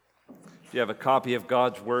If you have a copy of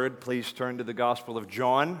God's Word, please turn to the Gospel of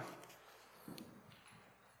John.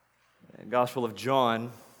 Gospel of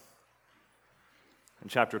John in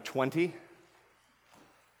chapter 20.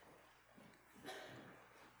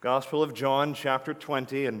 Gospel of John, chapter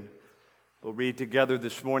 20, and we'll read together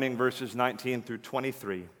this morning verses 19 through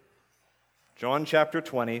 23. John chapter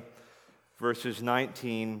 20, verses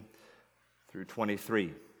 19 through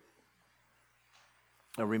 23.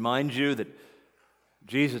 I remind you that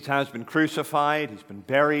Jesus has been crucified, he's been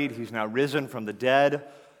buried, he's now risen from the dead.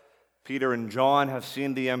 Peter and John have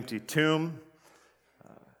seen the empty tomb.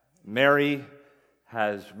 Mary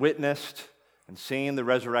has witnessed and seen the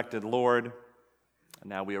resurrected Lord. And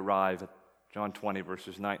now we arrive at John 20,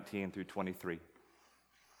 verses 19 through 23.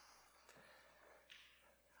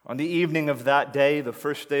 On the evening of that day, the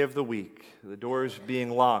first day of the week, the doors being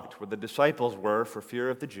locked where the disciples were for fear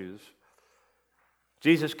of the Jews,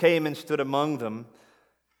 Jesus came and stood among them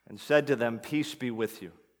and said to them, "Peace be with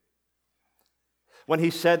you." When he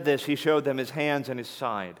said this, he showed them his hands and his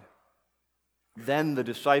side. Then the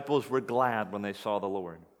disciples were glad when they saw the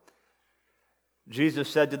Lord. Jesus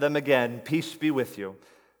said to them again, "Peace be with you.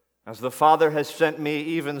 As the Father has sent me,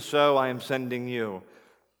 even so I am sending you."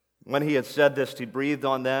 When he had said this, he breathed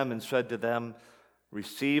on them and said to them,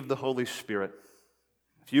 "Receive the Holy Spirit.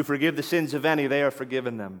 If you forgive the sins of any, they are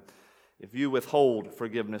forgiven them. If you withhold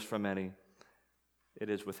forgiveness from any, it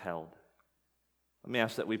is withheld." Let me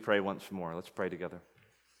ask that we pray once more. Let's pray together.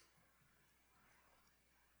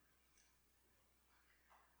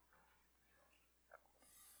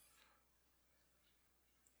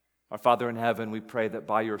 Our Father in heaven, we pray that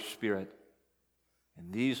by your Spirit,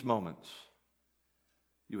 in these moments,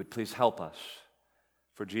 you would please help us.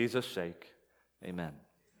 For Jesus' sake, amen.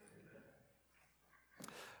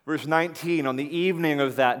 Verse 19, on the evening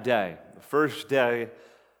of that day, the first day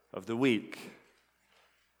of the week,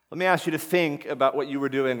 let me ask you to think about what you were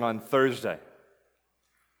doing on Thursday.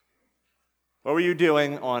 What were you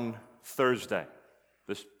doing on Thursday,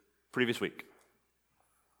 this previous week?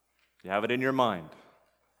 You have it in your mind,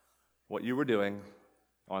 what you were doing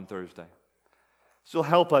on Thursday. This will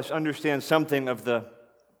help us understand something of the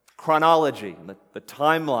chronology, the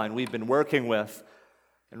timeline we've been working with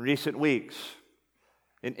in recent weeks.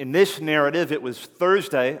 In this narrative, it was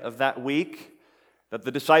Thursday of that week that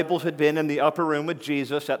the disciples had been in the upper room with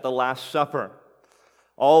Jesus at the Last Supper.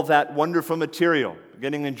 All that wonderful material,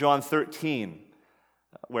 beginning in John 13,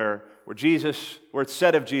 where it's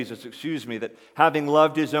said of Jesus, that having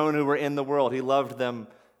loved his own who were in the world, he loved them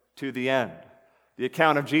to the end. The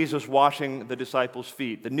account of Jesus washing the disciples'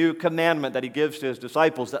 feet, the new commandment that he gives to his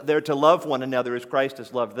disciples, that they're to love one another as Christ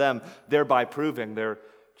has loved them, thereby proving they're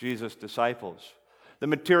Jesus' disciples. The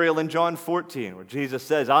material in John 14, where Jesus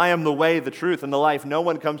says, "I am the way, the truth, and the life. No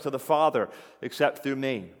one comes to the Father except through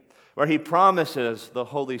me," where he promises the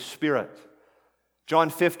Holy Spirit. John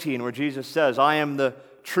 15, where Jesus says, "I am the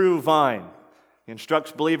true vine." He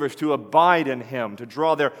instructs believers to abide in him, to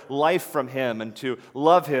draw their life from him, and to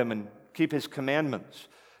love him and keep his commandments.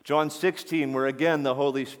 John 16, where again the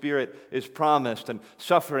Holy Spirit is promised, and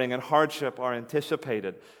suffering and hardship are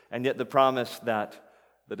anticipated, and yet the promise that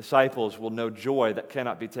the disciples will know joy that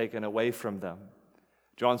cannot be taken away from them.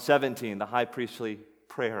 John 17, the high priestly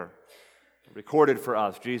prayer, recorded for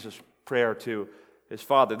us, Jesus' prayer to his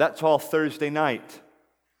Father. That's all Thursday night.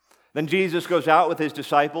 Then Jesus goes out with his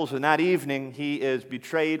disciples, and that evening he is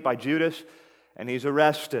betrayed by Judas, and he's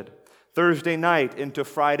arrested. Thursday night into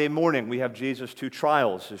Friday morning, we have Jesus' two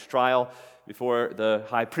trials. His trial before the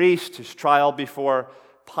high priest, his trial before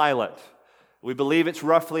Pilate. We believe it's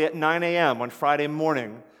roughly at 9 a.m. on Friday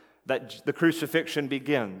morning that the crucifixion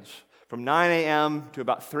begins. From 9 a.m. to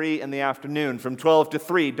about 3 in the afternoon. From 12 to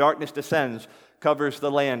 3, darkness descends, covers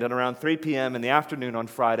the land. And around 3 p.m. in the afternoon on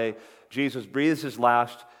Friday, Jesus breathes his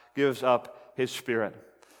last, gives up his spirit.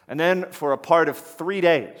 And then for a part of 3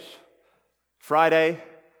 days, Friday,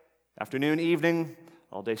 afternoon, evening,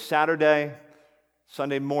 all day Saturday,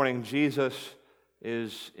 Sunday morning, Jesus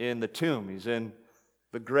is in the tomb. He's in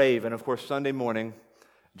the grave. And of course, Sunday morning,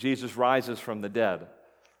 Jesus rises from the dead.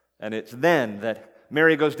 And it's then that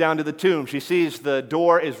Mary goes down to the tomb. She sees the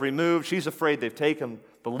door is removed. She's afraid they've taken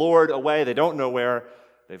the Lord away. They don't know where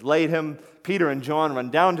they've laid him. Peter and John run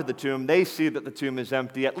down to the tomb. They see that the tomb is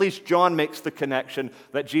empty. At least John makes the connection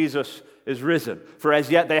that Jesus is risen. For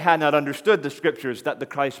as yet they had not understood the scriptures that the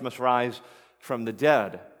Christ must rise from the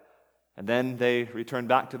dead. And then they return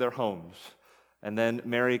back to their homes. And then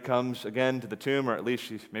Mary comes again to the tomb, or at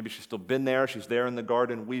least maybe she's still been there. She's there in the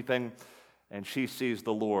garden weeping, and she sees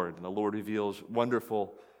the Lord. And the Lord reveals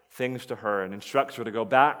wonderful things to her and instructs her to go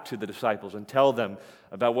back to the disciples and tell them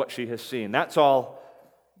about what she has seen. That's all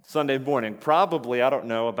Sunday morning, probably, I don't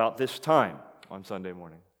know, about this time on Sunday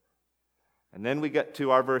morning. And then we get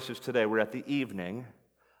to our verses today. We're at the evening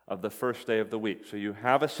of the first day of the week. So you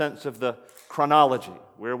have a sense of the chronology,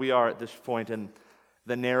 where we are at this point in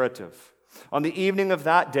the narrative. On the evening of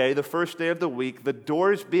that day, the first day of the week, the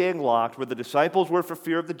doors being locked where the disciples were for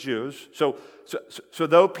fear of the Jews. So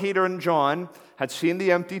though Peter and John had seen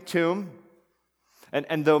the empty tomb,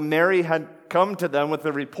 and though Mary had come to them with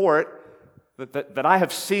the report that I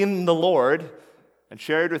have seen the Lord, and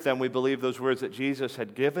shared with them, we believe, those words that Jesus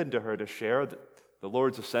had given to her to share, that the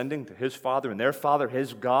Lord's ascending to his Father and their Father,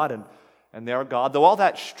 his God and their God. Though all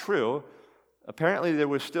that's true, apparently there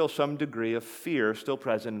was still some degree of fear still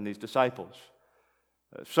present in these disciples.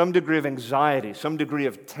 Some degree of anxiety, some degree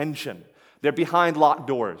of tension. They're behind locked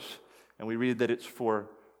doors, and we read that it's for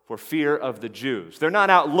fear of the Jews. They're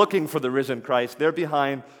not out looking for the risen Christ. They're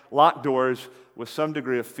behind locked doors with some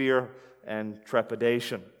degree of fear and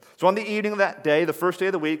trepidation. So on the evening of that day, the first day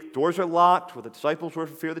of the week, doors are locked where the disciples were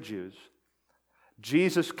for fear of the Jews.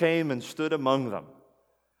 Jesus came and stood among them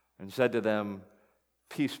and said to them,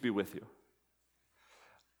 "Peace be with you."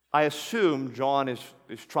 I assume John is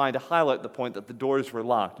trying to highlight the point that the doors were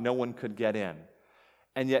locked. No one could get in.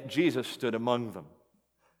 And yet Jesus stood among them.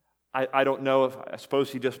 I don't know I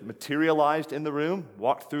suppose he just materialized in the room,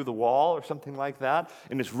 walked through the wall or something like that.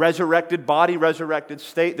 In his resurrected body, resurrected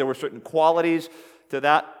state, there were certain qualities to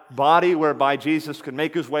that body whereby Jesus could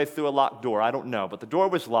make his way through a locked door. I don't know. But the door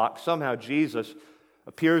was locked. Somehow Jesus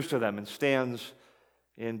appears to them and stands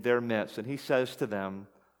in their midst. And he says to them,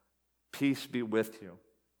 "Peace be with you."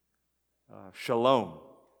 Shalom,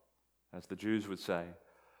 as the Jews would say.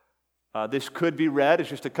 This could be read as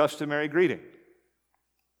just a customary greeting.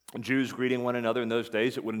 Jews greeting one another in those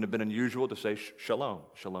days, it wouldn't have been unusual to say shalom,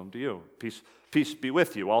 shalom to you. Peace be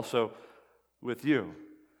with you, also with you.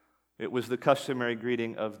 It was the customary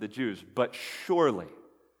greeting of the Jews. But surely,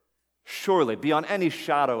 beyond any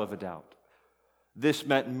shadow of a doubt, this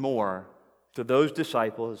meant more to those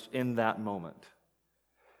disciples in that moment.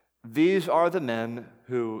 These are the men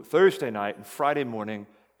who Thursday night and Friday morning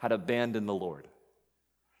had abandoned the Lord.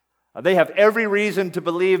 They have every reason to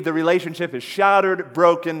believe the relationship is shattered,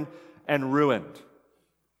 broken, and ruined.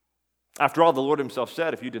 After all, the Lord himself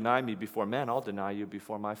said, "If you deny me before men, I'll deny you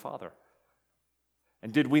before my Father."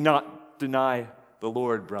 And did we not deny the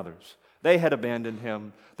Lord, brothers? They had abandoned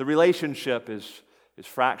him. The relationship is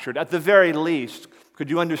fractured. At the very least, could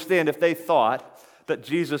you understand if they thought that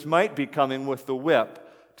Jesus might be coming with the whip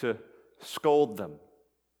to scold them?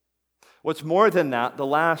 What's more than that, the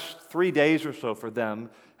last 3 days or so for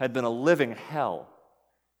them had been a living hell.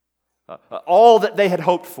 All that they had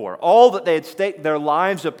hoped for, all that they had staked their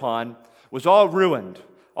lives upon was all ruined,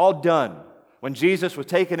 all done when Jesus was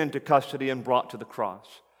taken into custody and brought to the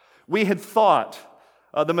cross. We had thought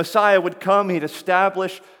the Messiah would come, he'd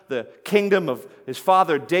establish the kingdom of his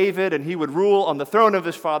father David, and he would rule on the throne of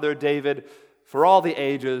his father David for all the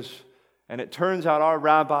ages. And it turns out our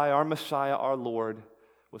rabbi, our Messiah, our Lord,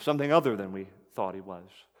 was something other than we thought he was.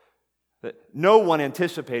 That no one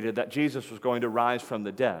anticipated that Jesus was going to rise from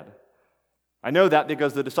the dead. I know that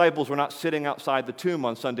because the disciples were not sitting outside the tomb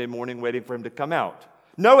on Sunday morning waiting for him to come out.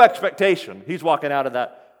 No expectation. He's walking out of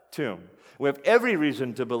that tomb. We have every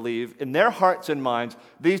reason to believe in their hearts and minds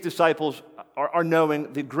these disciples are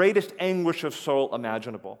knowing the greatest anguish of soul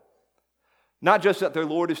imaginable. Not just that their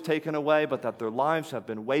Lord is taken away, but that their lives have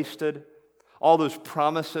been wasted. All those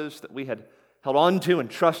promises that we had held on to and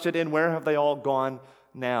trusted in, where have they all gone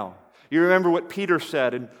now? You remember what Peter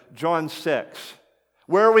said in John 6.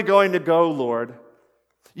 "Where are we going to go, Lord?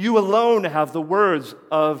 You alone have the words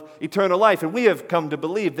of eternal life, and we have come to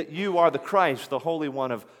believe that you are the Christ, the Holy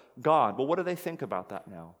One of God." Well, what do they think about that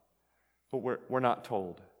now? Well, we're not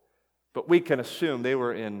told. But we can assume they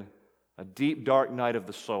were in a deep, dark night of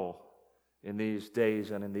the soul in these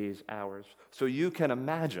days and in these hours. So you can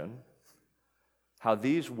imagine how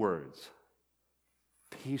these words,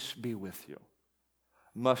 "Peace be with you,"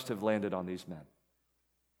 must have landed on these men.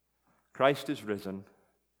 Christ is risen.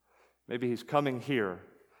 Maybe he's coming here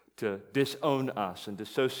to disown us and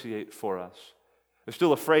dissociate for us. They're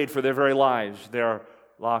still afraid for their very lives. They're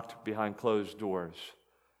locked behind closed doors.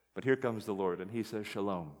 But here comes the Lord, and he says,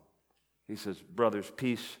 "Shalom." He says, "Brothers,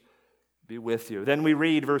 peace be with you." Then we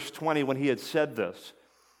read verse 20, when he had said this,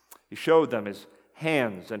 he showed them his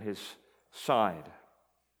hands and his side.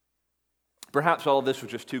 Perhaps all of this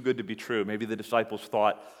was just too good to be true. Maybe the disciples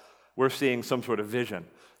thought, we're seeing some sort of vision,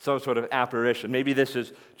 some sort of apparition. Maybe this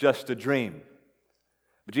is just a dream.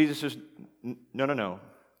 But Jesus says, no.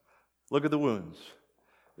 Look at the wounds.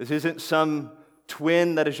 This isn't some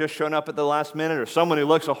twin that has just shown up at the last minute, or someone who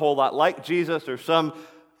looks a whole lot like Jesus, or some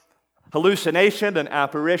hallucination, an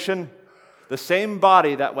apparition. The same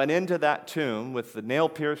body that went into that tomb with the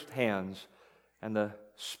nail-pierced hands and the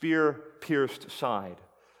spear-pierced side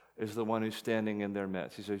is the one who's standing in their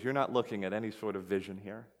midst. He says, you're not looking at any sort of vision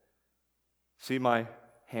here. See my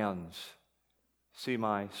hands. See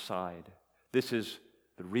my side. This is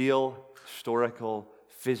the real, historical,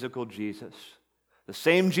 physical Jesus. The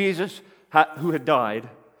same Jesus who had died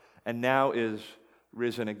and now is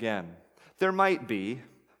risen again. There might be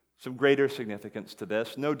some greater significance to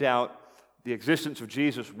this. No doubt the existence of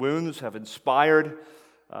Jesus' wounds have inspired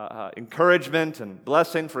encouragement and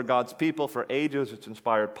blessing for God's people for ages. It's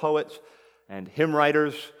inspired poets and hymn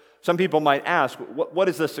writers. Some people might ask, what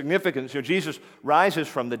is the significance? Jesus rises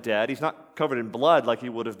from the dead. He's not covered in blood like he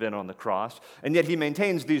would have been on the cross, and yet he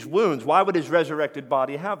maintains these wounds. Why would his resurrected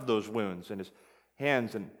body have those wounds in his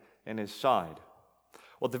hands and his side?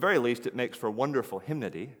 Well, at the very least, it makes for wonderful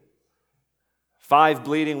hymnody. 5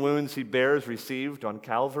 bleeding wounds he bears, received on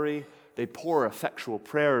Calvary. They pour effectual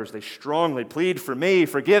prayers. They strongly plead for me.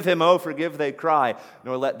 Forgive him, oh, forgive, they cry.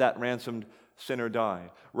 Nor let that ransomed sinner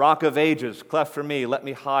die. Rock of ages, cleft for me, let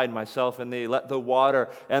me hide myself in thee. Let the water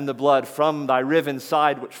and the blood from thy riven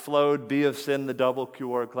side which flowed be of sin the double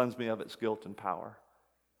cure. Cleanse me of its guilt and power.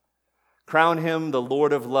 Crown him the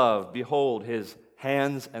Lord of love. Behold his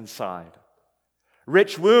hands and side.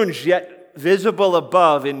 Rich wounds yet visible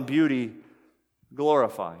above in beauty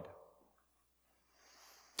glorified.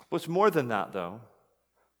 What's more than that, though,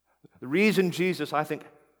 the reason Jesus, I think,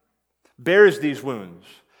 bears these wounds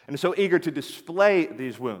and is so eager to display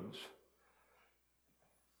these wounds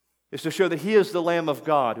is to show that he is the Lamb of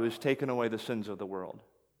God who has taken away the sins of the world.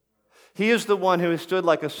 He is the one who has stood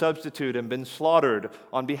like a substitute and been slaughtered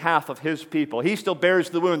on behalf of his people. He still bears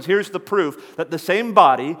the wounds. Here's the proof that the same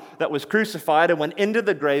body that was crucified and went into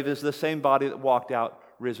the grave is the same body that walked out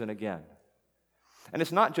risen again. And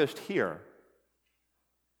it's not just here.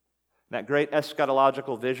 That great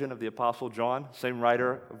eschatological vision of the Apostle John, same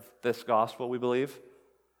writer of this gospel, we believe,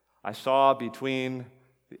 I saw between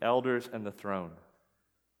the elders and the throne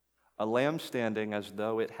a lamb standing as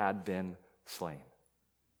though it had been slain,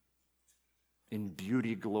 in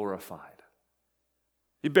beauty glorified.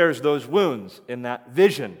 He bears those wounds in that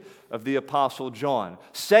vision of the Apostle John,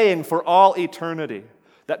 saying for all eternity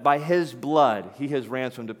that by his blood he has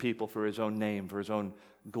ransomed a people for his own name, for his own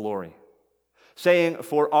glory. Saying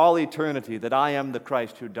for all eternity that I am the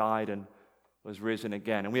Christ who died and was risen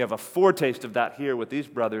again. And we have a foretaste of that here with these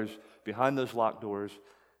brothers behind those locked doors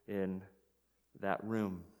in that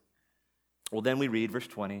room. Well, then we read verse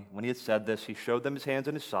 20. When he had said this, he showed them his hands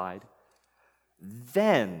and his side.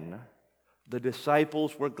 Then the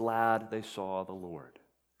disciples were glad they saw the Lord.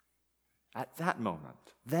 At that moment,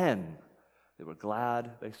 then they were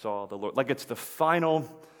glad they saw the Lord. Like it's the final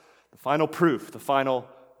proof, the final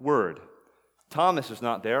word. Thomas is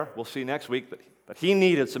not there. We'll see next week that he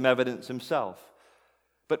needed some evidence himself.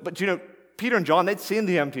 But you know, Peter and John, they'd seen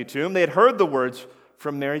the empty tomb. They had heard the words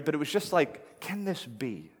from Mary, but it was just like, can this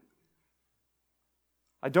be?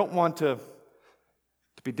 I don't want to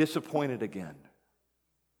be disappointed again.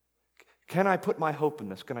 Can I put my hope in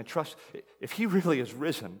this? Can I trust? If he really is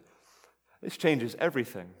risen, this changes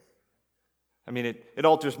everything. I mean, it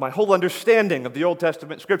alters my whole understanding of the Old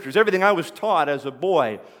Testament scriptures, everything I was taught as a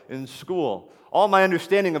boy in school, all my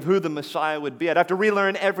understanding of who the Messiah would be. I'd have to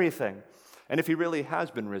relearn everything. And if he really has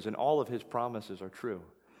been risen, all of his promises are true,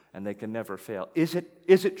 and they can never fail. Is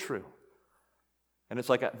it true? And it's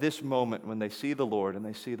like at this moment when they see the Lord and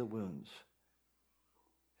they see the wounds,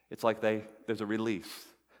 it's like there's a release.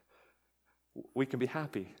 We can be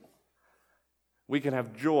happy. We can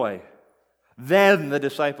have joy. Then the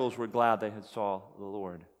disciples were glad they had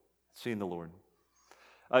seen the Lord.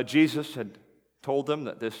 Jesus had told them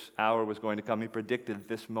that this hour was going to come. He predicted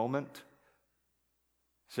this moment.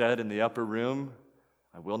 Said in the upper room,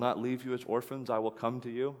 I will not leave you as orphans. I will come to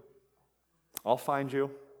you. I'll find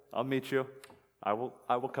you. I'll meet you. I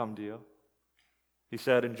will come to you. He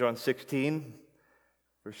said in John 16,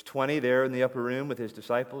 verse 20, there in the upper room with his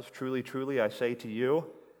disciples, truly, truly, I say to you,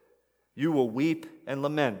 you will weep and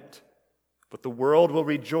lament, but the world will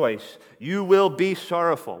rejoice. You will be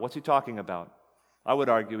sorrowful. What's he talking about? I would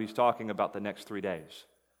argue he's talking about the next 3 days.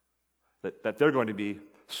 That they're going to be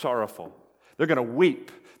sorrowful. They're going to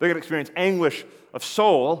weep. They're going to experience anguish of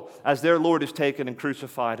soul as their Lord is taken and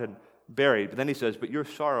crucified and buried. But then he says, but your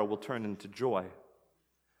sorrow will turn into joy.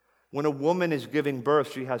 When a woman is giving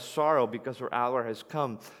birth, she has sorrow because her hour has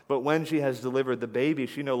come. But when she has delivered the baby,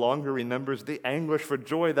 she no longer remembers the anguish for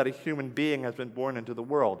joy that a human being has been born into the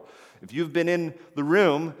world. If you've been in the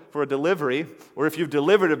room for a delivery, or if you've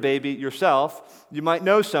delivered a baby yourself, you might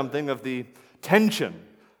know something of the tension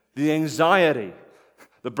the anxiety,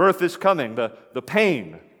 the birth is coming, the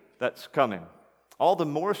pain that's coming. All the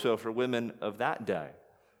more so for women of that day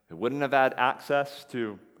who wouldn't have had access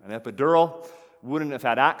to an epidural, wouldn't have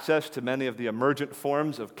had access to many of the emergent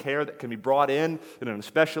forms of care that can be brought in an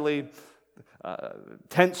especially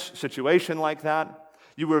tense situation like that.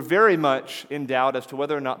 You were very much in doubt as to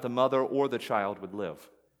whether or not the mother or the child would live.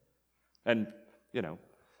 And,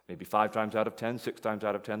 maybe 5 times out of 10, 6 times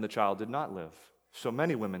out of 10, the child did not live. So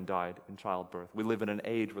many women died in childbirth. We live in an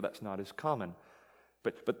age where that's not as common.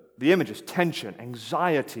 But the image is tension,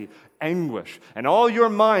 anxiety, anguish. And all your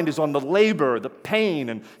mind is on the labor, the pain,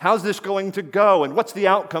 and how's this going to go, and what's the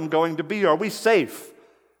outcome going to be? Are we safe?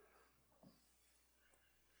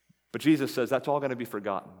 But Jesus says that's all going to be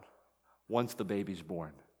forgotten once the baby's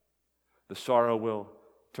born. The sorrow will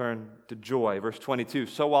turn to joy. Verse 22,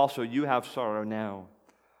 so also you have sorrow now,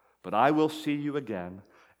 but I will see you again,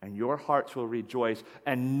 and your hearts will rejoice,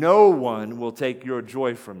 and no one will take your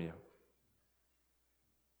joy from you.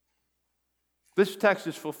 This text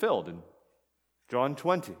is fulfilled in John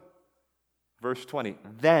 20, verse 20.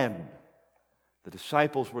 Then the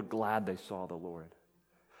disciples were glad they saw the Lord.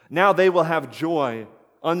 Now they will have joy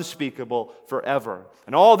unspeakable forever.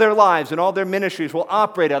 And all their lives and all their ministries will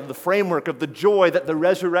operate out of the framework of the joy that the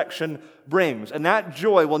resurrection brings. And that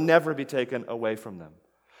joy will never be taken away from them.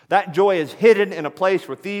 That joy is hidden in a place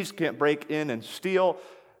where thieves can't break in and steal,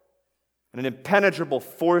 in an impenetrable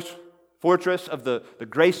fortress of the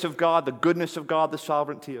grace of God, the goodness of God, the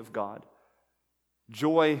sovereignty of God.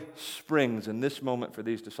 Joy springs in this moment for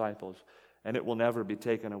these disciples, and it will never be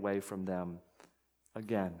taken away from them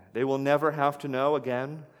again. They will never have to know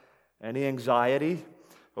again any anxiety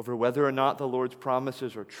over whether or not the Lord's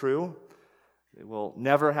promises are true. They will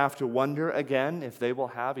never have to wonder again if they will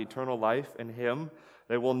have eternal life in Him.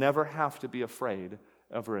 They will never have to be afraid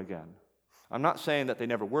ever again. I'm not saying that they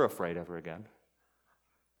never were afraid ever again.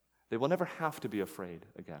 They will never have to be afraid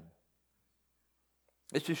again.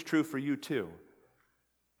 This is true for you too,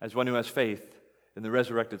 as one who has faith in the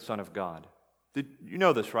resurrected Son of God. Did you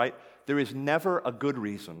know this, right? There is never a good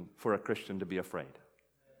reason for a Christian to be afraid.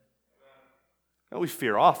 And we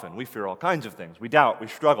fear often. We fear all kinds of things. We doubt, we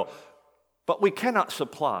struggle. But we cannot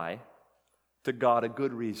supply to God a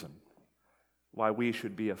good reason why we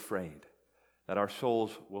should be afraid that our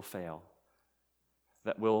souls will fail,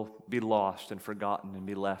 that we'll be lost and forgotten and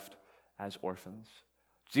be left as orphans.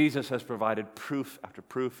 Jesus has provided proof after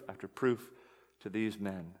proof after proof to these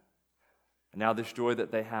men. And now this joy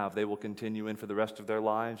that they have, they will continue in for the rest of their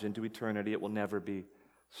lives into eternity. It will never be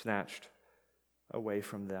snatched away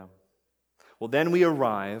from them. Well, then we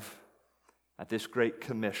arrive at this great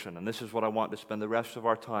commission, and this is what I want to spend the rest of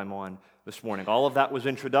our time on this morning. All of that was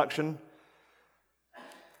introduction.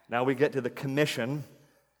 Now we get to the commission,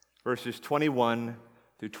 verses 21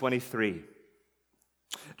 through 23.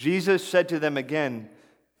 Jesus said to them again,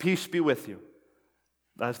 "Peace be with you.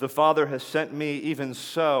 As the Father has sent me, even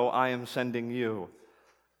so I am sending you."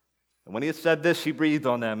 And when he had said this, he breathed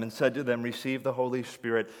on them and said to them, "Receive the Holy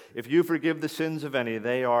Spirit. If you forgive the sins of any,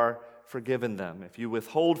 they are forgiven them. If you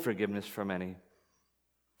withhold forgiveness from any,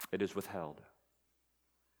 it is withheld."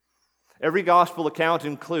 Every gospel account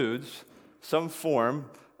includes some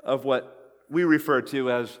form of what we refer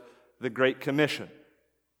to as the Great Commission.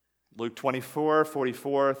 Luke 24,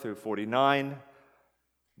 44 through 49,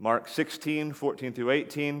 Mark 16, 14 through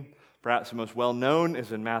 18. Perhaps the most well-known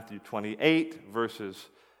is in Matthew 28, verses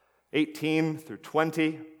 18 through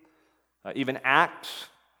 20. Even Acts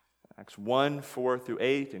 1, 4 through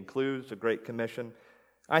 8 includes the Great Commission.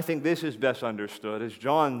 I think this is best understood as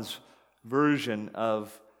John's version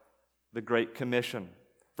of the Great Commission.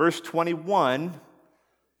 Verse 21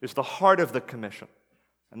 is the heart of the commission,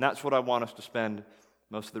 and that's what I want us to spend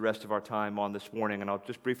most of the rest of our time on this morning, and I'll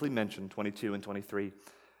just briefly mention 22 and 23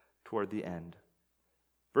 toward the end.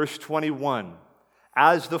 Verse 21,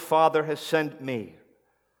 "As the Father has sent me,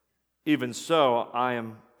 even so I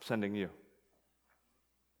am sending you."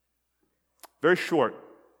 Very short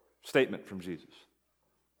statement from Jesus.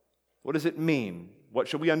 What does it mean? What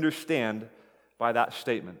should we understand by that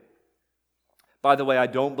statement? By the way, I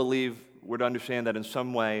don't believe we're to understand that in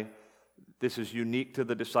some way this is unique to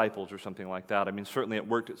the disciples or something like that. I mean, certainly it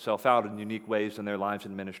worked itself out in unique ways in their lives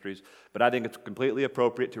and ministries, but I think it's completely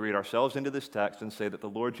appropriate to read ourselves into this text and say that the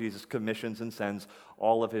Lord Jesus commissions and sends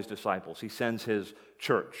all of his disciples. He sends his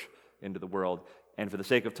church into the world, and for the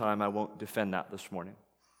sake of time, I won't defend that this morning,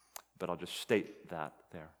 but I'll just state that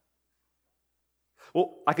there.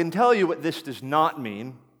 Well, I can tell you what this does not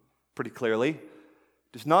mean pretty clearly.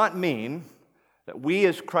 It does not mean that we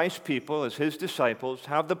as Christ's people, as his disciples,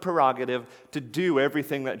 have the prerogative to do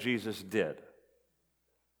everything that Jesus did.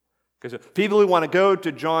 Because people who want to go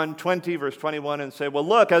to John 20, verse 21 and say, well,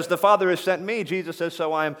 look, as the Father has sent me, Jesus says,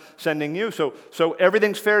 so I am sending you. So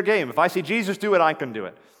everything's fair game. If I see Jesus do it, I can do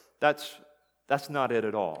it. That's not it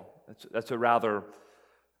at all. That's a rather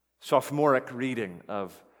sophomoric reading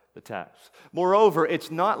of the text. Moreover, it's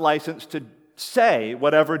not licensed to say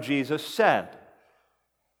whatever Jesus said.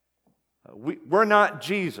 We're not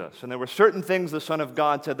Jesus, and there were certain things the Son of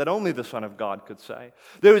God said that only the Son of God could say.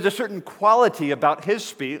 There was a certain quality about his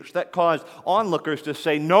speech that caused onlookers to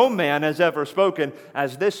say, no man has ever spoken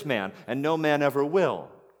as this man, and no man ever will.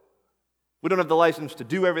 We don't have the license to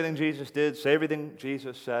do everything Jesus did, say everything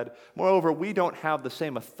Jesus said. Moreover, we don't have the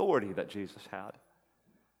same authority that Jesus had.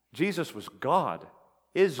 Jesus was God,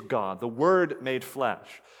 is God, the Word made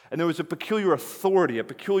flesh. And there was a peculiar authority, a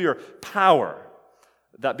peculiar power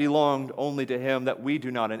that belonged only to him that we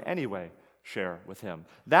do not in any way share with him.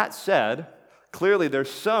 That said, clearly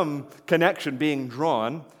there's some connection being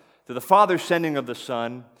drawn to the Father's sending of the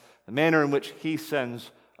Son, the manner in which he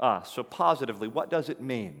sends us. So positively, what does it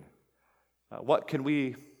mean? What can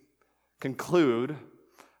we conclude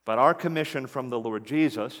about our commission from the Lord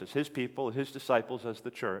Jesus as his people, his disciples, as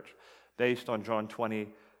the church, based on John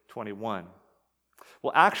 20:21?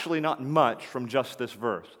 Well, actually not much from just this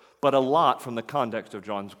verse, but a lot from the context of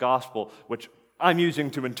John's gospel, which I'm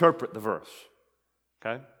using to interpret the verse.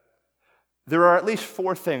 Okay? There are at least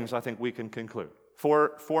four things I think we can conclude.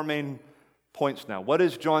 Four main points now. What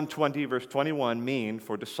does John 20, verse 21 mean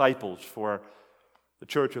for disciples, for the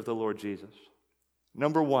church of the Lord Jesus?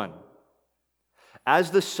 Number one,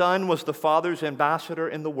 as the Son was the Father's ambassador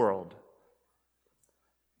in the world,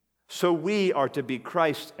 so we are to be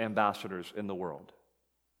Christ's ambassadors in the world.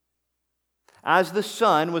 As the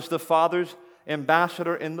Son was the Father's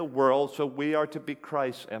ambassador in the world, so we are to be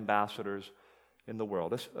Christ's ambassadors in the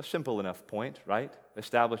world. It's a simple enough point, right?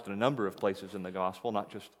 Established in a number of places in the gospel,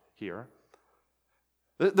 not just here.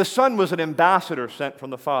 The Son was an ambassador sent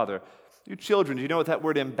from the Father. You children, do you know what that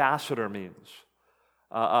word ambassador means?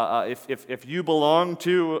 If you belong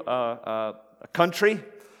to a country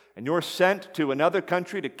and you're sent to another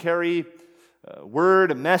country to carry a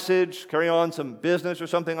word, a message, carry on some business or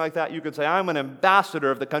something like that, you could say, I'm an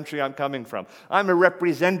ambassador of the country I'm coming from. I'm a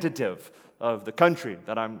representative of the country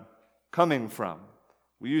that I'm coming from.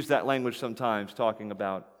 We use that language sometimes talking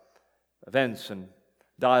about events and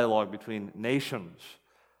dialogue between nations.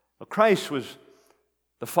 Well, Christ was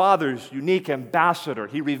the Father's unique ambassador.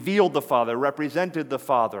 He revealed the Father, represented the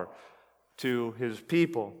Father to his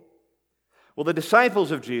people. Well, the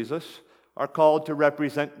disciples of Jesus are called to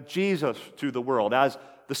represent Jesus to the world, as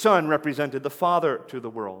the Son represented the Father to the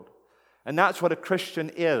world. And that's what a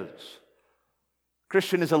Christian is. A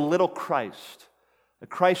Christian is a little Christ, a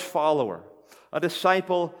Christ follower, a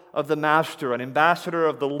disciple of the Master, an ambassador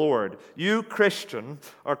of the Lord. You, Christian,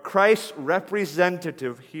 are Christ's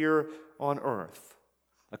representative here on earth,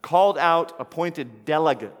 a called out, appointed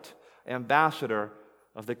delegate, ambassador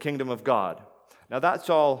of the kingdom of God. Now that's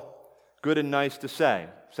all good and nice to say.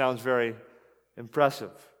 Sounds very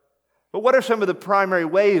impressive. But what are some of the primary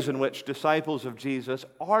ways in which disciples of Jesus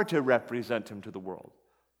are to represent him to the world?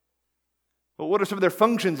 Well, what are some of their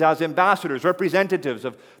functions as ambassadors, representatives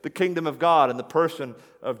of the kingdom of God in the person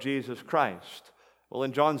of Jesus Christ? Well,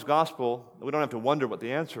 in John's gospel, we don't have to wonder what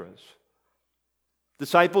the answer is.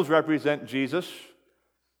 Disciples represent Jesus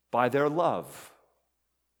by their love,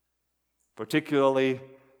 particularly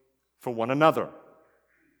for one another.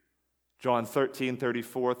 John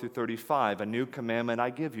 13:34-35, a new commandment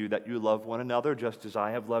I give you, that you love one another just as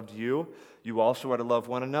I have loved you. You also are to love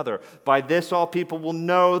one another. By this all people will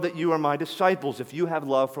know that you are my disciples, if you have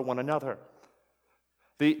love for one another.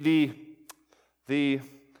 The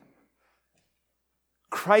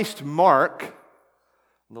Christ mark,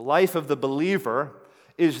 the life of the believer,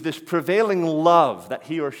 is this prevailing love that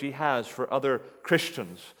he or she has for other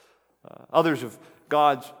Christians, others of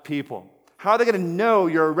God's people. How are they going to know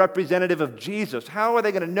you're a representative of Jesus? How are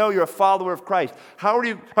they going to know you're a follower of Christ? How are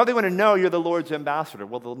they going to know you're the Lord's ambassador?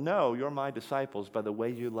 Well, they'll know you're my disciples by the way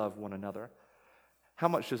you love one another. How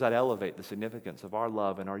much does that elevate the significance of our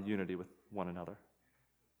love and our unity with one another?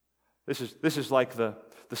 This is like the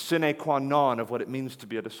sine qua non of what it means to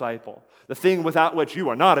be a disciple. The thing without which you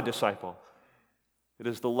are not a disciple. It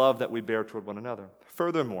is the love that we bear toward one another.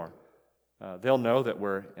 Furthermore, they'll know that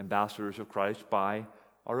we're ambassadors of Christ by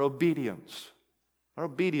our obedience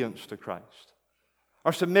to Christ,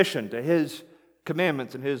 our submission to his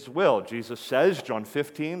commandments and his will. Jesus says, John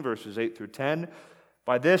 15, verses 8-10,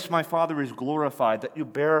 by this my Father is glorified, that you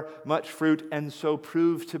bear much fruit and so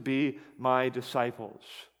prove to be my disciples.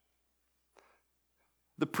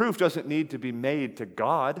 The proof doesn't need to be made to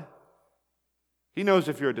God. He knows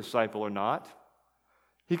if you're a disciple or not.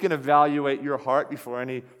 He can evaluate your heart before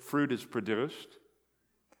any fruit is produced.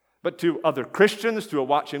 But to other Christians, to a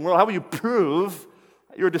watching world, how will you prove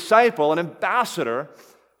that you're a disciple, an ambassador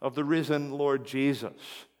of the risen Lord Jesus?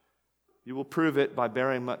 You will prove it by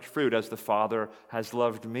bearing much fruit. As the Father has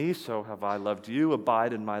loved me, so have I loved you.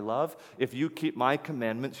 Abide in my love. If you keep my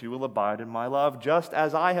commandments, you will abide in my love, just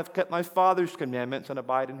as I have kept my Father's commandments and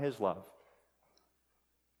abide in his love.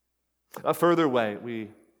 A further way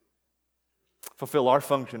we fulfill our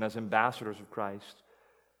function as ambassadors of Christ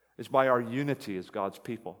is by our unity as God's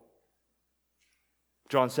people.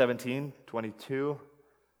 John 17:22,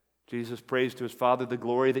 Jesus prays to his Father, the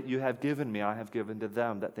glory that you have given me, I have given to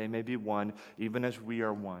them, that they may be one, even as we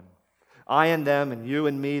are one. I and them, and you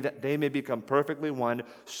and me, that they may become perfectly one,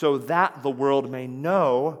 so that the world may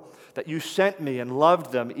know that you sent me and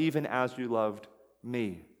loved them, even as you loved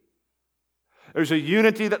me. There's a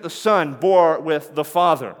unity that the Son bore with the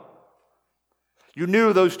Father. You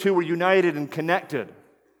knew those two were united and connected,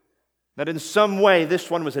 that in some way this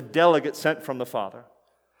one was a delegate sent from the Father.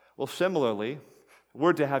 Well, similarly,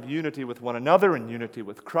 we're to have unity with one another and unity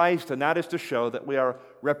with Christ, and that is to show that we are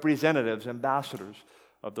representatives, ambassadors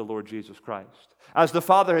of the Lord Jesus Christ. As the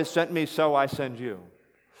Father has sent me, so I send you.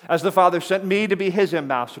 As the Father sent me to be his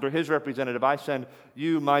ambassador, his representative, I send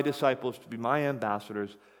you, my disciples, to be my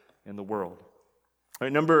ambassadors in the world. All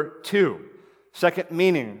right, number two, second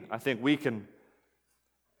meaning I think we can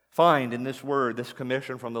find in this word, this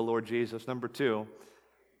commission from the Lord Jesus. Number two,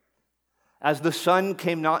 as the Son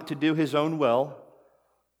came not to do his own will,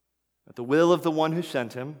 but the will of the one who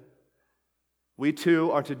sent him, we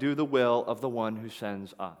too are to do the will of the one who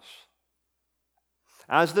sends us.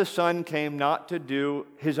 As the Son came not to do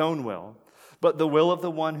his own will, but the will of the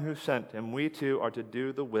one who sent him, we too are to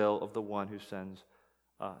do the will of the one who sends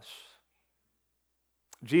us.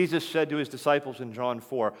 Jesus said to his disciples in John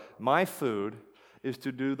 4, my food is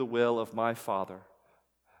to do the will of my Father.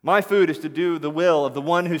 My food is to do the will of the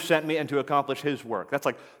one who sent me and to accomplish his work. That's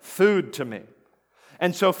like food to me.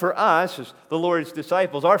 And so for us, as the Lord's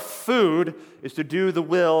disciples, our food is to do the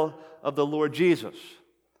will of the Lord Jesus.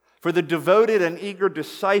 For the devoted and eager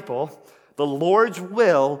disciple, the Lord's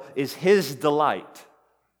will is his delight.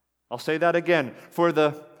 I'll say that again. For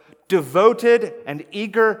the devoted and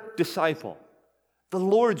eager disciple, the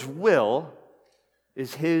Lord's will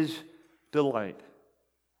is his delight.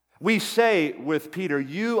 We say with Peter,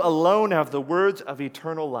 you alone have the words of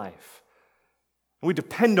eternal life. We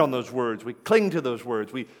depend on those words. We cling to those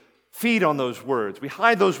words. We feed on those words. We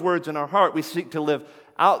hide those words in our heart. We seek to live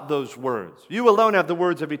out those words. You alone have the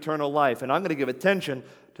words of eternal life, and I'm going to give attention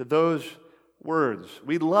to those words.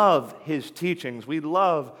 We love his teachings. We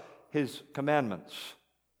love his commandments.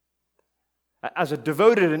 As a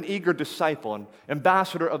devoted and eager disciple and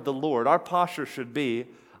ambassador of the Lord, our posture should be,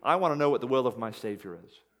 I want to know what the will of my Savior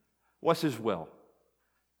is. What's his will?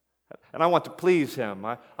 And I want to please him.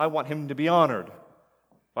 I want him to be honored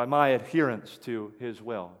by my adherence to his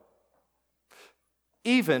will.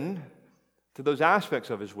 Even to those aspects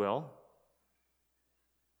of his will,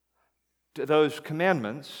 to those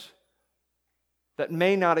commandments that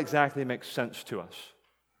may not exactly make sense to us.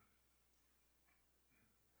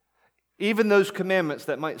 Even those commandments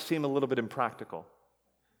that might seem a little bit impractical.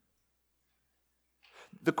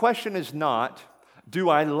 The question is not, do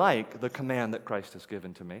I like the command that Christ has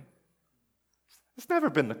given to me? It's never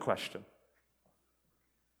been the question.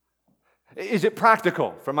 Is it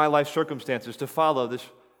practical for my life circumstances to follow this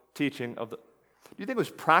teaching of the... Do you think it was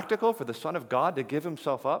practical for the Son of God to give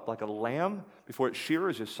himself up like a lamb before its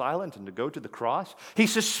shearers is silent and to go to the cross? He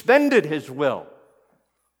suspended his will.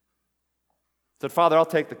 Said, Father, I'll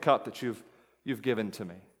take the cup that you've given to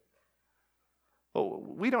me. Well,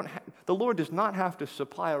 the Lord does not have to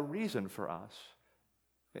supply a reason for us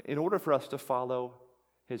in order for us to follow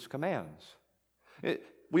his commands.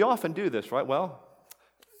 We often do this, right? Well,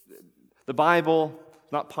 the Bible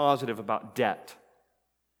is not positive about debt.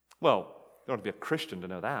 Well, you don't have to be a Christian to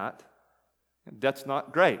know that. Debt's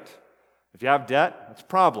not great. If you have debt, that's a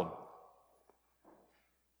problem.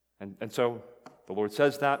 And so the Lord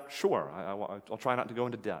says that, sure, I'll try not to go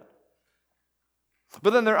into debt.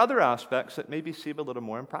 But then there are other aspects that maybe seem a little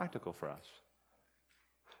more impractical for us.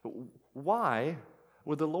 Why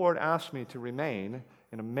would the Lord ask me to remain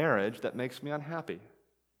in a marriage that makes me unhappy?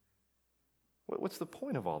 What's the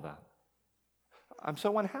point of all that? I'm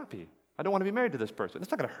so unhappy. I don't want to be married to this person.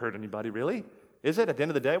 It's not going to hurt anybody, really, is it? At the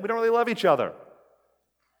end of the day, we don't really love each other.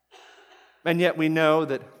 And yet we know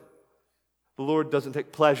that the Lord doesn't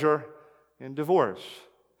take pleasure in divorce.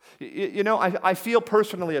 You know, I feel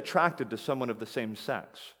personally attracted to someone of the same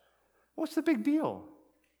sex. What's the big deal?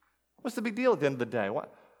 What's the big deal at the end of the day?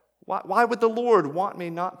 Why would the Lord want me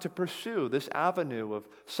not to pursue this avenue of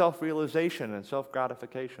self-realization and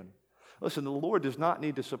self-gratification? Listen, the Lord does not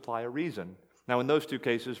need to supply a reason. Now, in those two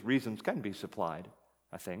cases, reasons can be supplied,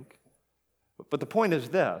 I think. But the point is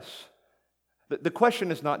this. The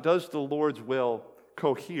question is not, does the Lord's will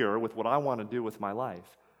cohere with what I want to do with my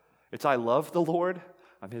life? It's, I love the Lord.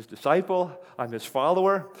 I'm His disciple. I'm His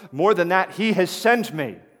follower. More than that, He has sent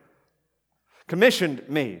me, commissioned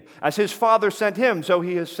me. As His Father sent Him, so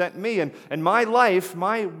He has sent me. And my life,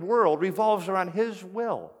 my world, revolves around His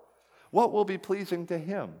will. What will be pleasing to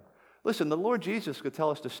Him? Listen, the Lord Jesus could tell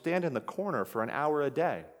us to stand in the corner for an hour a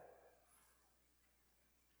day.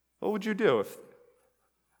 What would you do if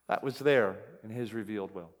that was there in His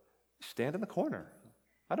revealed will? Stand in the corner.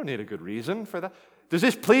 I don't need a good reason for that. Does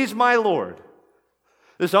this please my Lord?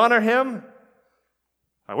 Does this honor Him? All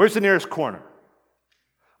right, where's the nearest corner?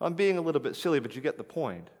 I'm being a little bit silly, but you get the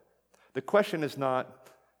point. The question is not,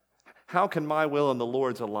 how can my will and the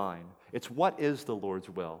Lord's align? It's, what is the Lord's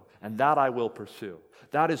will? And that I will pursue.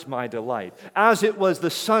 That is my delight. As it was the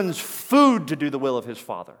Son's food to do the will of His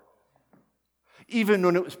Father, even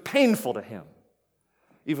when it was painful to Him,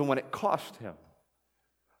 even when it cost Him.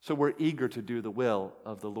 So we're eager to do the will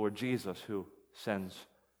of the Lord Jesus who sends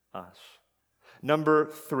us. Number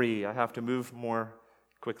 3, I have to move more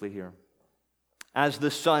quickly here. As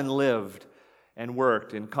the Son lived and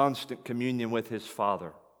worked in constant communion with His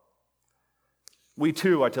Father, we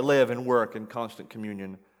too are to live and work in constant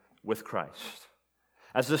communion with Christ.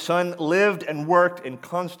 As the Son lived and worked in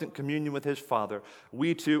constant communion with His Father,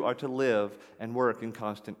 we too are to live and work in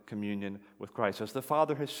constant communion with Christ. As the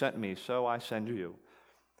Father has sent me, so I send you.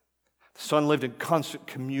 The Son lived in constant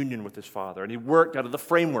communion with His Father, and He worked out of the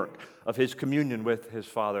framework of His communion with His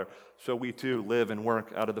Father. So we too live and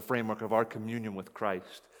work out of the framework of our communion with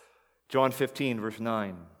Christ. John 15, verse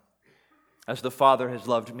 9. As the Father has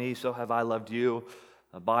loved me, so have I loved you.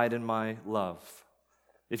 Abide in my love.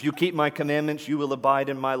 If you keep my commandments, you will abide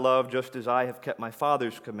in my love, just as I have kept my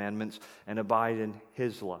Father's commandments and abide in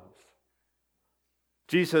His love.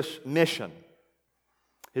 Jesus' mission,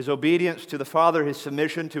 His obedience to the Father, His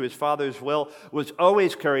submission to His Father's will, was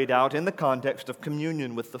always carried out in the context of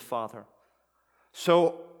communion with the Father.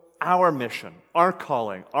 So our mission, our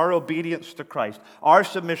calling, our obedience to Christ, our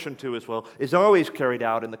submission to His will is always carried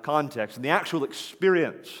out in the context, in the actual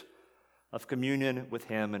experience of communion with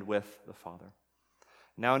Him and with the Father.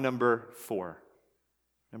 Now, number 4.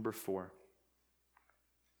 Number 4.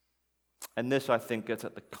 And this, I think, gets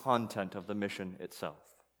at the content of the mission itself.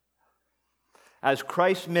 As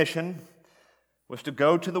Christ's mission was to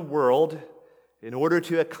go to the world in order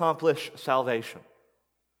to accomplish salvation.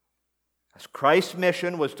 As Christ's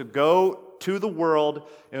mission was to go to the world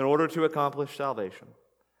in order to accomplish salvation.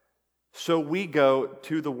 So we go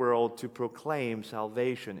to the world to proclaim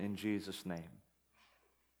salvation in Jesus' name.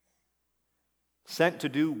 Sent to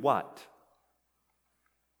do what?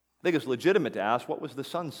 I think it's legitimate to ask, what was the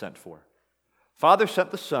Son sent for? Father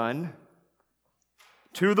sent the Son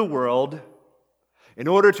to the world in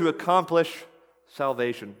order to accomplish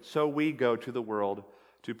salvation. So we go to the world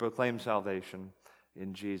to proclaim salvation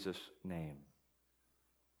in Jesus' name.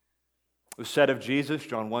 It was said of Jesus,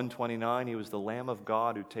 John 1:29, He was the Lamb of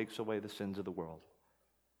God who takes away the sins of the world.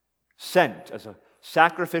 Sent as a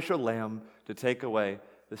sacrificial lamb to take away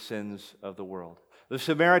the sins of the world. The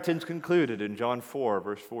Samaritans concluded in John 4,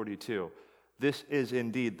 verse 42, this is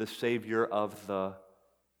indeed the Savior of the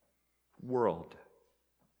world.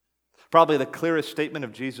 Probably the clearest statement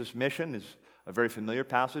of Jesus' mission is a very familiar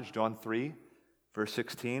passage, John 3, verse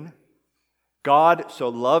 16. God so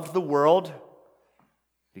loved the world,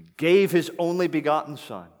 He gave His only begotten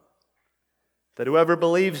Son, that whoever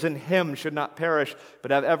believes in Him should not perish,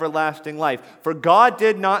 but have everlasting life. For God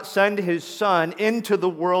did not send His Son into the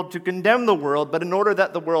world to condemn the world, but in order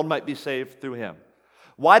that the world might be saved through Him.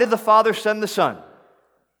 Why did the Father send the Son?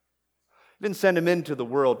 He didn't send Him into the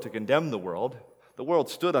world to condemn the world. The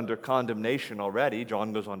world stood under condemnation already.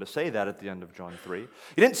 John goes on to say that at the end of John 3.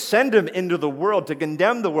 He didn't send Him into the world to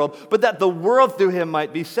condemn the world, but that the world through Him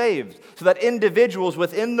might be saved. So that individuals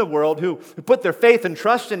within the world who put their faith and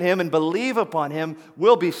trust in Him and believe upon Him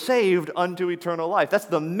will be saved unto eternal life. That's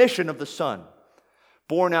the mission of the Son,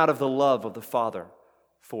 born out of the love of the Father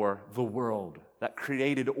for the world, that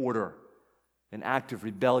created order, an act of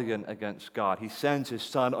rebellion against God. He sends His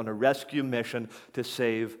Son on a rescue mission to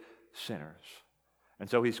save sinners. And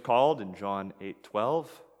so He's called in John 8:12,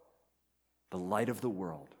 the light of the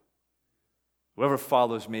world. Whoever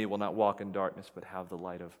follows me will not walk in darkness, but have the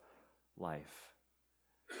light of life.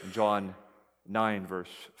 In John 9, verse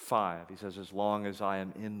 5, He says, as long as I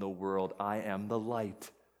am in the world, I am the light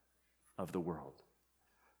of the world.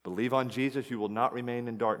 Believe on Jesus, you will not remain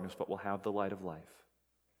in darkness, but will have the light of life.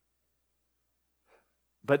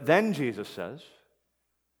 But then Jesus says,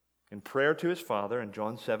 in prayer to his Father in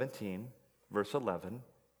John 17, verse 11,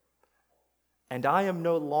 "And I am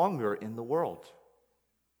no longer in the world,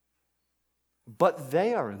 but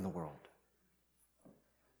they are in the world.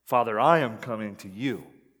 Father, I am coming to you."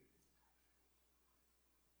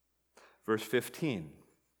 Verse 15,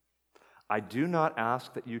 "I do not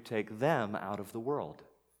ask that you take them out of the world."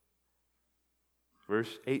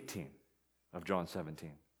 Verse 18 of John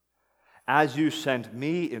 17, "As you sent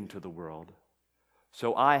me into the world,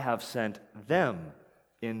 so I have sent them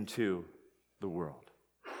into the world."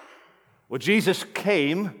 Well, Jesus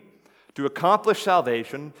came to accomplish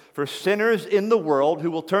salvation for sinners in the world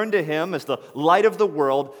who will turn to him as the light of the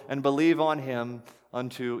world and believe on him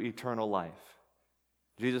unto eternal life.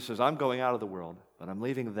 Jesus says, I'm going out of the world, but I'm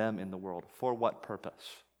leaving them in the world. For what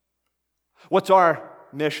purpose? What's our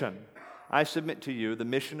mission? I submit to you the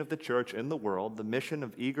mission of the church in the world, the mission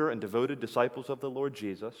of eager and devoted disciples of the Lord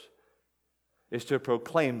Jesus, is to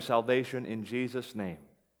proclaim salvation in Jesus' name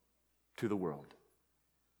to the world.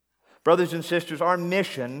 Brothers and sisters, our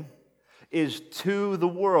mission is to the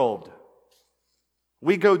world.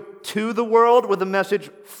 We go to the world with a message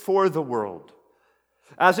for the world.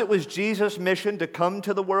 As it was Jesus' mission to come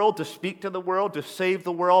to the world, to speak to the world, to save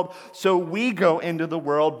the world, so we go into the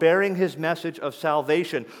world bearing his message of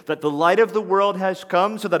salvation, that the light of the world has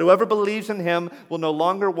come so that whoever believes in him will no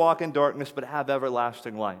longer walk in darkness but have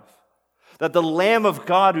everlasting life. That the Lamb of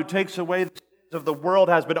God who takes away the sins of the world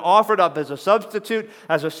has been offered up as a substitute,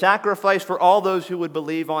 as a sacrifice for all those who would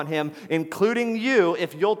believe on him, including you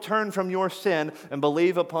if you'll turn from your sin and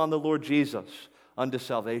believe upon the Lord Jesus unto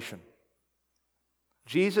salvation.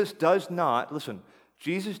 Jesus does not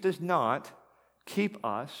keep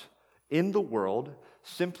us in the world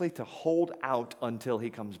simply to hold out until he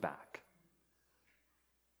comes back.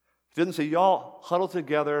 He doesn't say, y'all huddle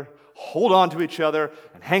together, hold on to each other,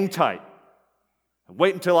 and hang tight, and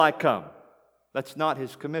wait until I come. That's not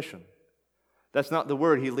his commission. That's not the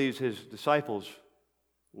word he leaves his disciples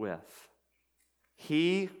with.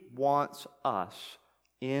 He wants us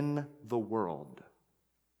in the world.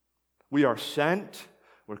 We are sent,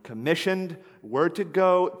 we're commissioned, we're to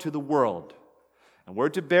go to the world. And we're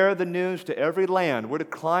to bear the news to every land. We're to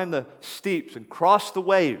climb the steeps and cross the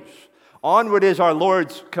waves. Onward is our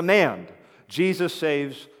Lord's command. Jesus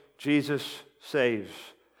saves, Jesus saves.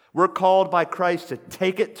 We're called by Christ to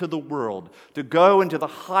take it to the world, to go into the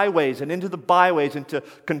highways and into the byways and to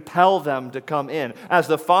compel them to come in. As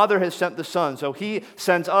the Father has sent the Son, so he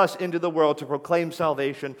sends us into the world to proclaim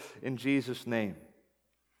salvation in Jesus' name.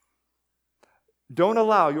 Don't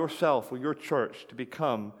allow yourself or your church to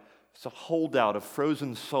become a holdout of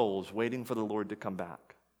frozen souls waiting for the Lord to come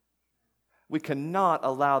back. We cannot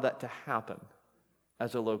allow that to happen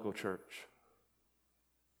as a local church.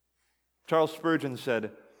 Charles Spurgeon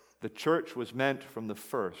said, the church was meant from the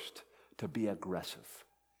first to be aggressive.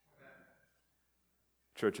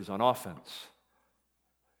 Church is on offense.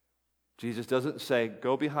 Jesus doesn't say,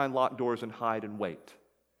 go behind locked doors and hide and wait.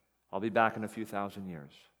 I'll be back in a few thousand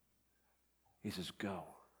years. He says, go.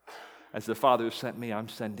 As the Father who sent me, I'm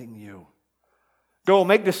sending you. Go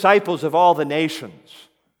make disciples of all the nations.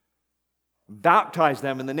 Baptize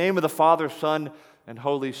them in the name of the Father, Son, and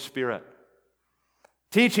Holy Spirit.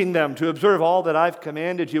 Teaching them to observe all that I've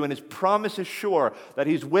commanded you, and his promise is sure that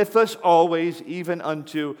he's with us always, even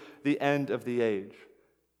unto the end of the age.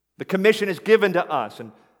 The commission is given to us,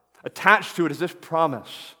 and attached to it is this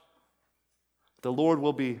promise. The Lord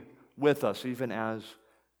will be with us, even as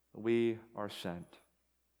we are sent.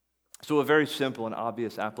 So a very simple and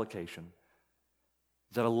obvious application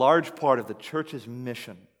is that a large part of the church's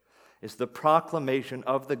mission is the proclamation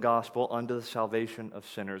of the gospel unto the salvation of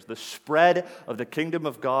sinners, the spread of the kingdom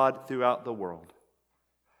of God throughout the world.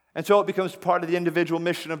 And so it becomes part of the individual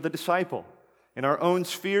mission of the disciple. In our own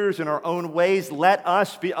spheres, in our own ways, let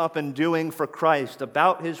us be up and doing for Christ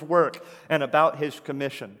about his work and about his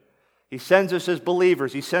commission. He sends us as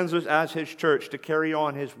believers. He sends us as his church to carry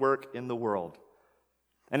on his work in the world.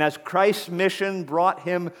 And as Christ's mission brought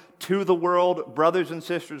him to the world, brothers and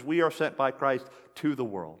sisters, we are sent by Christ to the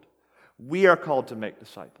world. We are called to make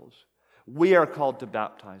disciples. We are called to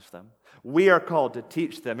baptize them. We are called to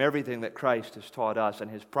teach them everything that Christ has taught us,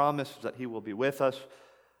 and his promise is that he will be with us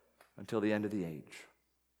until the end of the age.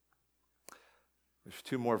 There's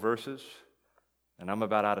 2 more verses, and I'm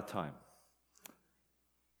about out of time.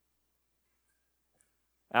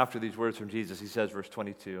 After these words from Jesus, he says, verse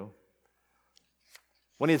 22,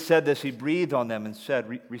 when he had said this, he breathed on them and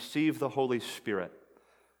said, receive the Holy Spirit.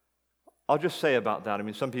 I'll just say about that,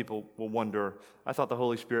 some people will wonder, I thought the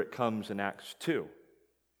Holy Spirit comes in Acts 2,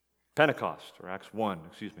 Pentecost, or Acts 1,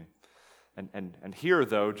 excuse me. And here,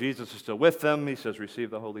 though, Jesus is still with them. He says,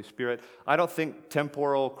 receive the Holy Spirit. I don't think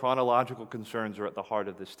temporal, chronological concerns are at the heart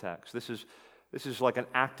of this text. This is like an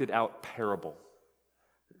acted-out parable.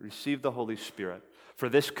 Receive the Holy Spirit. For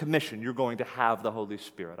this commission, you're going to have the Holy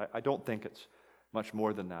Spirit. I don't think it's much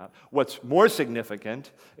more than that. What's more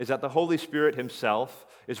significant is that the Holy Spirit himself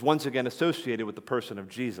is once again associated with the person of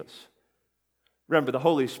Jesus. Remember, the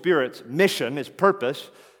Holy Spirit's mission, his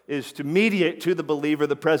purpose, is to mediate to the believer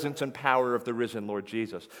the presence and power of the risen Lord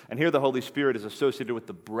Jesus. And here the Holy Spirit is associated with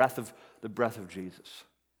the breath of Jesus.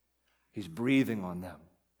 He's breathing on them.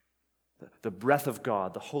 The breath of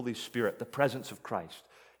God, the Holy Spirit, the presence of Christ.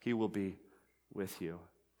 He will be with you.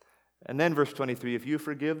 And then verse 23, if you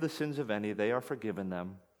forgive the sins of any, they are forgiven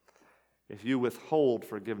them. If you withhold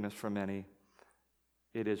forgiveness from any,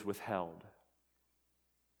 it is withheld.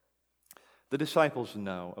 The disciples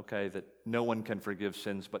know, that no one can forgive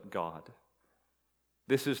sins but God.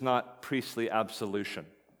 This is not priestly absolution,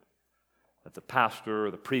 that the pastor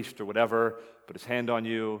or the priest or whatever put his hand on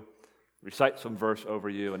you, recite some verse over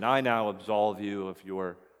you, and I now absolve you of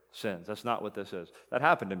your sins. That's not what this is. That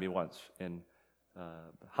happened to me once in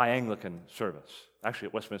High Anglican service, actually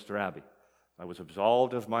at Westminster Abbey. I was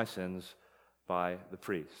absolved of my sins by the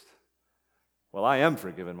priest. Well, I am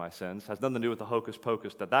forgiven my sins. It has nothing to do with the hocus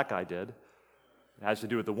pocus that guy did. It has to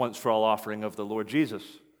do with the once-for-all offering of the Lord Jesus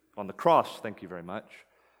on the cross. Thank you very much.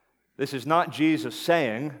 This is not Jesus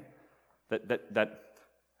saying that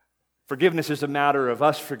forgiveness is a matter of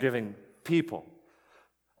us forgiving people.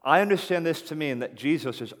 I understand this to mean that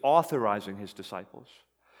Jesus is authorizing his disciples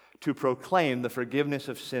to proclaim the forgiveness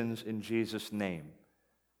of sins in Jesus' name.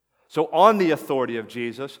 So on the authority of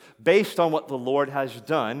Jesus, based on what the Lord has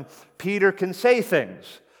done, Peter can say things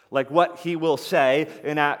like what he will say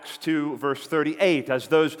in Acts 2, verse 38, as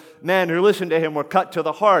those men who listened to him were cut to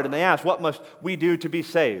the heart, and they asked, what must we do to be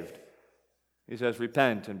saved? He says,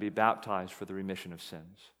 repent and be baptized for the remission of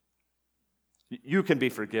sins. You can be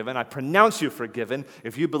forgiven. I pronounce you forgiven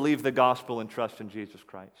if you believe the gospel and trust in Jesus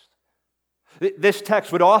Christ. This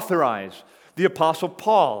text would authorize the Apostle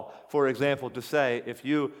Paul, for example, to say, if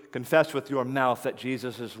you confess with your mouth that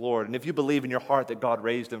Jesus is Lord, and if you believe in your heart that God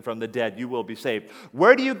raised him from the dead, you will be saved.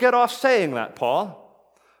 Where do you get off saying that,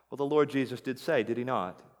 Paul? Well, the Lord Jesus did say, did he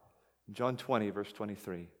not? In John 20, verse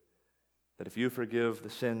 23, that if you forgive the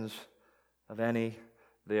sins of any,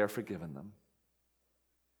 they are forgiven them.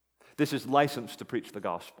 This is license to preach the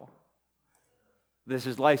gospel. This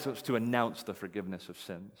is license to announce the forgiveness of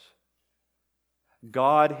sins.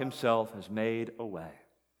 God himself has made a way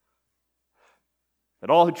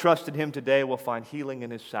that all who trust in him today will find healing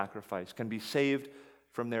in his sacrifice, can be saved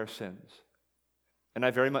from their sins. And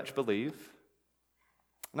I very much believe,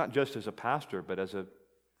 not just as a pastor, but as a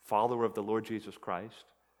follower of the Lord Jesus Christ,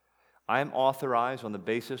 I am authorized on the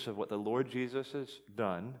basis of what the Lord Jesus has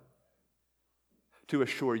done to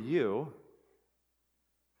assure you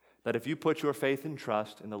that if you put your faith and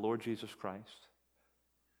trust in the Lord Jesus Christ,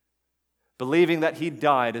 believing that he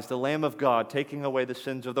died as the Lamb of God, taking away the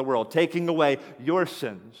sins of the world, taking away your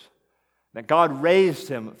sins, that God raised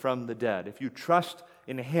him from the dead. If you trust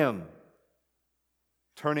in him,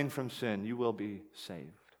 turning from sin, you will be saved.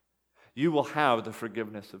 You will have the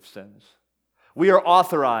forgiveness of sins. We are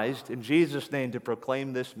authorized in Jesus' name to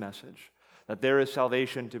proclaim this message, that there is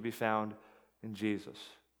salvation to be found in Jesus.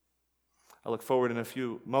 I look forward in a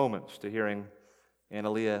few moments to hearing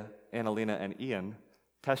Annalena and Ian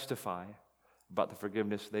testify about the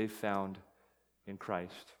forgiveness they've found in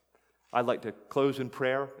Christ. I'd like to close in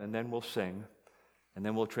prayer, and then we'll sing, and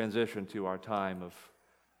then we'll transition to our time of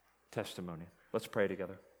testimony. Let's pray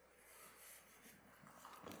together.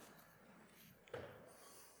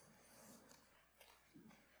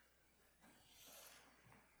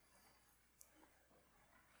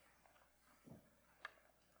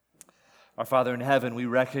 Our Father in heaven, we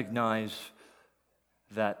recognize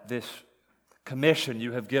that this commission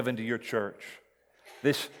you have given to your church,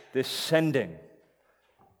 this sending,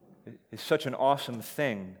 is such an awesome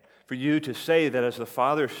thing for you to say that as the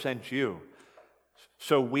Father sent you,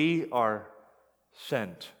 so we are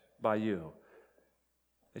sent by you.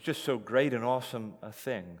 It's just so great and awesome a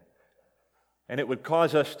thing. And it would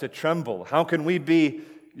cause us to tremble. How can we be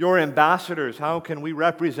your ambassadors? How can we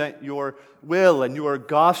represent your will and your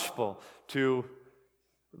gospel to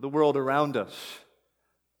the world around us?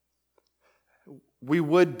 We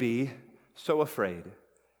would be so afraid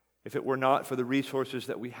if it were not for the resources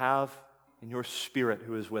that we have in your Spirit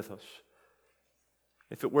who is with us.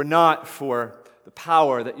 If it were not for the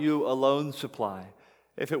power that you alone supply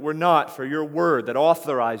if it were not for your word that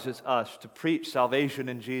authorizes us to preach salvation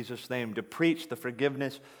in Jesus' name, to preach the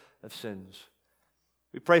forgiveness of sins.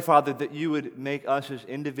 We pray, Father, that you would make us as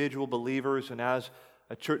individual believers and as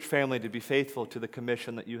a church family to be faithful to the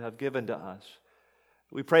commission that you have given to us.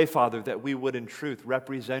 We pray, Father, that we would in truth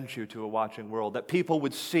represent you to a watching world, that people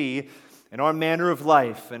would see in our manner of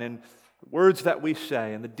life and in words that we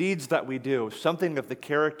say and the deeds that we do something of the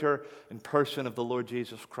character and person of the Lord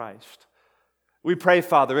Jesus Christ. We pray,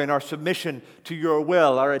 Father, in our submission to your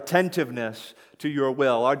will, our attentiveness to your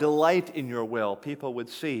will, our delight in your will, people would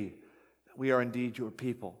see that we are indeed your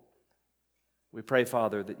people. We pray,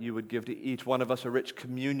 Father, that you would give to each one of us a rich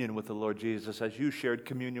communion with the Lord Jesus as you shared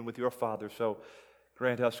communion with your Father. So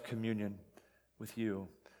grant us communion with you.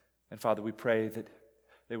 And Father, we pray that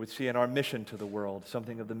they would see in our mission to the world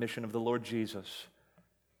something of the mission of the Lord Jesus.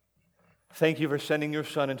 Thank you for sending your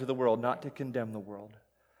Son into the world, not to condemn the world,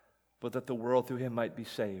 but that the world through him might be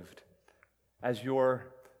saved. As your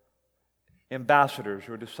ambassadors,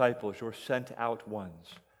 your disciples, your sent out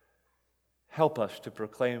ones, help us to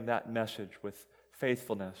proclaim that message with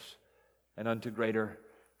faithfulness and unto greater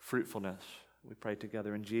fruitfulness. We pray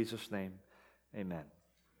together in Jesus' name. Amen.